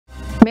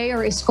Mayor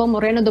Isko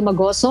Moreno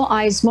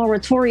eyes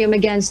moratorium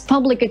against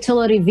public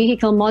utility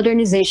vehicle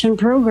modernization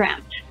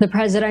program. The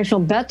presidential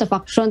bet of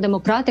Aksyon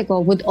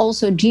Demokratiko would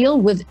also deal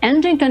with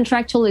ending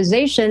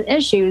contractualization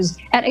issues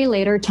at a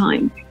later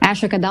time.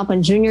 Asher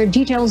Kadapan Jr.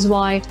 details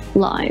why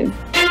live.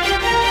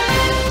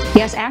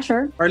 Yes,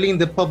 Asher. Arlene,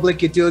 the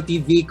Public Utility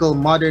Vehicle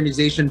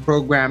Modernization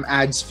Program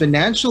adds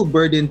financial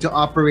burden to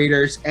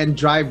operators and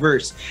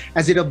drivers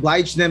as it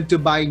obliged them to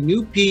buy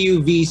new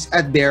PUVs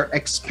at their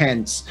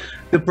expense.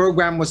 The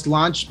program was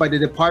launched by the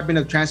Department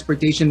of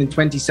Transportation in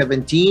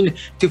 2017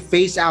 to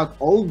phase out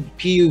old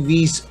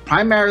PUVs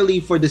primarily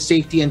for the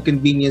safety and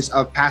convenience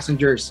of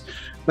passengers.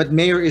 But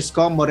Mayor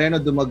Isko Moreno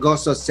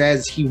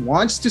says he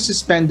wants to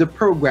suspend the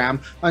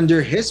program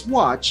under his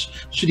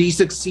watch should he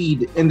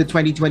succeed in the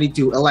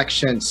 2022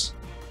 elections.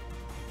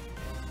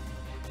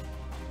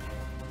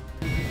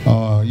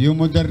 Yung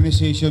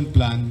modernization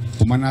plan,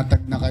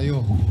 pumanatag na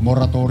kayo,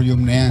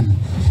 moratorium na yan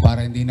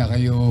para hindi na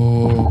kayo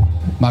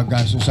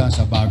magasusa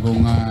sa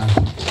bagong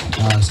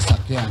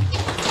sasakyan.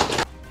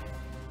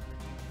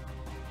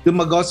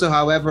 Dumagoso,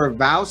 however,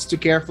 vows to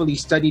carefully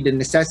study the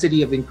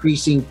necessity of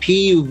increasing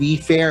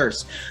PUV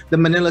fares. The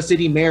Manila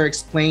City Mayor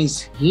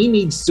explains he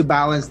needs to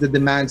balance the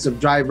demands of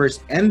drivers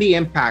and the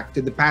impact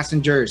to the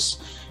passengers.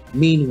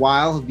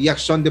 Meanwhile, the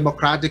Aksyon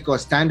Demokratiko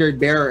standard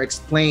bearer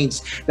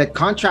explains that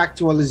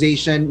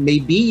contractualization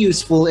may be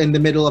useful in the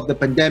middle of the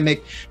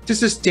pandemic to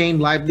sustain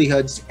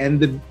livelihoods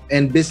and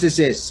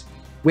businesses.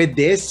 With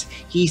this,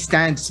 he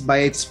stands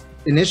by its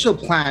initial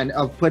plan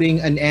of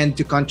putting an end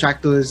to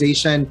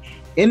contractualization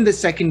in the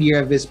second year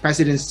of his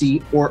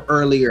presidency or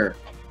earlier.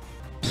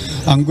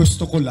 Ang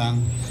gusto ko lang,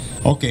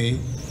 okay,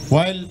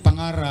 while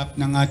pangarap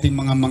ng ating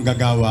mga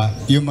manggagawa,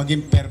 yung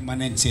maging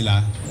permanent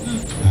sila,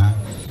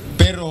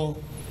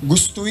 pero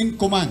gustuin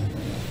ko man,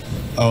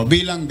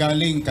 bilang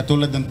galing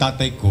katulad ng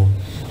tatay ko,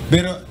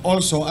 pero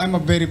also, I'm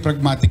a very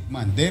pragmatic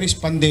man. There is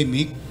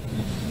pandemic,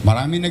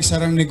 marami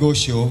nagsarang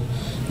negosyo,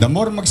 the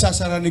more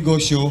magsasara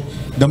negosyo,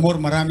 the more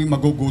marami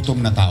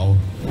magugutom na tao.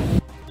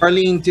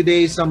 Arlene,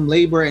 today some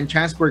labor and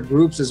transport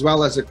groups as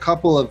well as a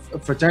couple of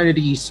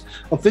fraternities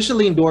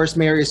officially endorsed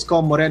Mayor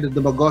Isko Moreno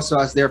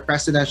as their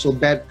presidential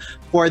bet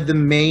for the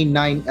May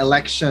 9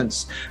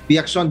 elections.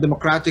 The Aksyon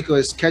Demokratiko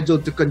is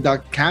scheduled to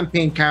conduct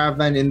campaign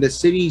caravan in the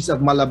cities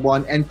of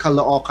Malabon and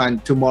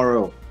Caloocan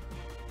tomorrow.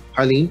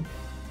 Arlene?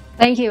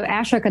 Thank you,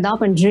 Asher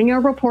Kadapan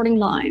Jr.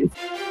 reporting live.